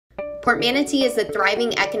Port Manatee is a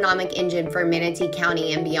thriving economic engine for Manatee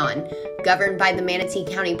County and beyond. Governed by the Manatee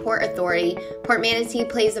County Port Authority, Port Manatee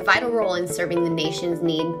plays a vital role in serving the nation's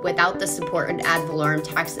need without the support of ad valorem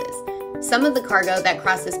taxes. Some of the cargo that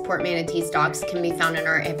crosses Port Manatee's docks can be found in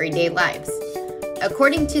our everyday lives.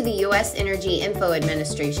 According to the U.S. Energy Info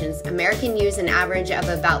Administration's, Americans use an average of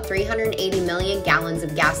about 380 million gallons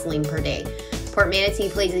of gasoline per day. Port Manatee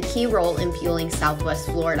plays a key role in fueling Southwest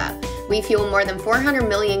Florida. We fuel more than 400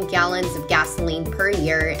 million gallons of gasoline per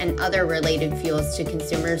year and other related fuels to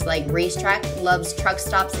consumers like racetrack, Love's truck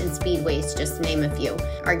stops, and speedways, just to name a few.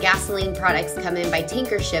 Our gasoline products come in by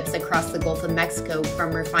tanker ships across the Gulf of Mexico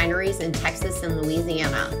from refineries in Texas and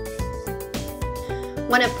Louisiana.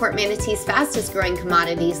 One of Port Manatee's fastest growing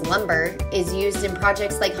commodities, lumber, is used in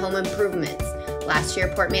projects like home improvements. Last year,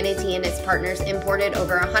 Port Manatee and its partners imported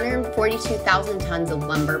over 142,000 tons of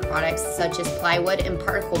lumber products such as plywood and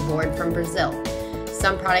particle board from Brazil.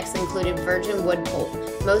 Some products included virgin wood pulp.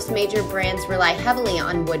 Most major brands rely heavily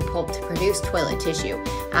on wood pulp to produce toilet tissue.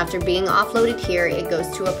 After being offloaded here, it goes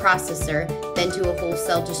to a processor, then to a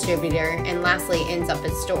wholesale distributor, and lastly ends up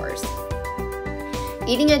in stores.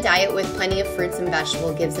 Eating a diet with plenty of fruits and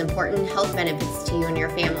vegetables gives important health benefits to you and your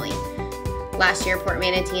family. Last year, Port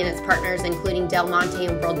Manatee and its partners, including Del Monte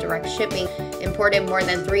and World Direct Shipping, imported more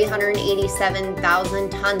than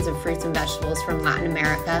 387,000 tons of fruits and vegetables from Latin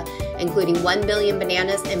America, including 1 billion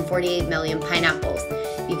bananas and 48 million pineapples.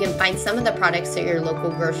 You can find some of the products at your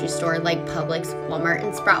local grocery store like Publix, Walmart,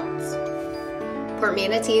 and Sprouts. Port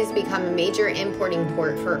Manatee has become a major importing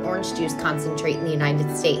port for orange juice concentrate in the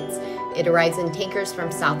United States. It arrives in tankers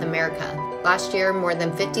from South America. Last year, more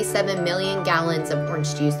than 57 million gallons of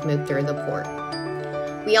orange juice moved through the port.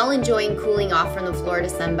 We all enjoy cooling off from the Florida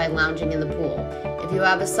sun by lounging in the pool. If you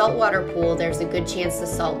have a saltwater pool, there's a good chance the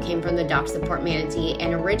salt came from the docks of Port Manatee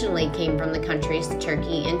and originally came from the countries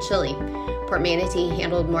Turkey and Chile. Port Manatee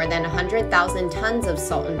handled more than 100,000 tons of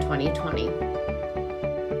salt in 2020.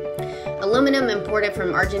 Aluminum imported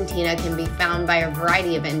from Argentina can be found by a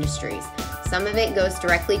variety of industries. Some of it goes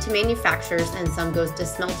directly to manufacturers and some goes to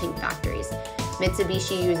smelting factories.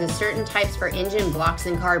 Mitsubishi uses certain types for engine blocks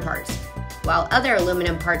and car parts, while other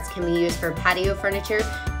aluminum parts can be used for patio furniture,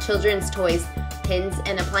 children's toys, pins,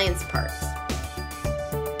 and appliance parts.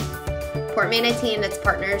 Port Manatee and its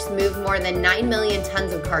partners move more than 9 million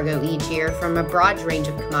tons of cargo each year from a broad range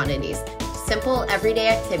of commodities. Simple, everyday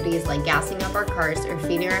activities like gassing up our cars or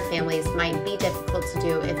feeding our families might be difficult to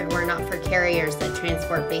do if it were not for carriers that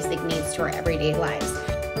transport basic needs to our everyday lives.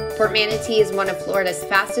 Port Manatee is one of Florida's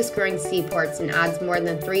fastest growing seaports and adds more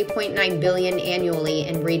than $3.9 billion annually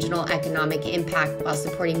in regional economic impact while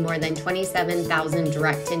supporting more than 27,000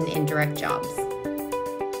 direct and indirect jobs.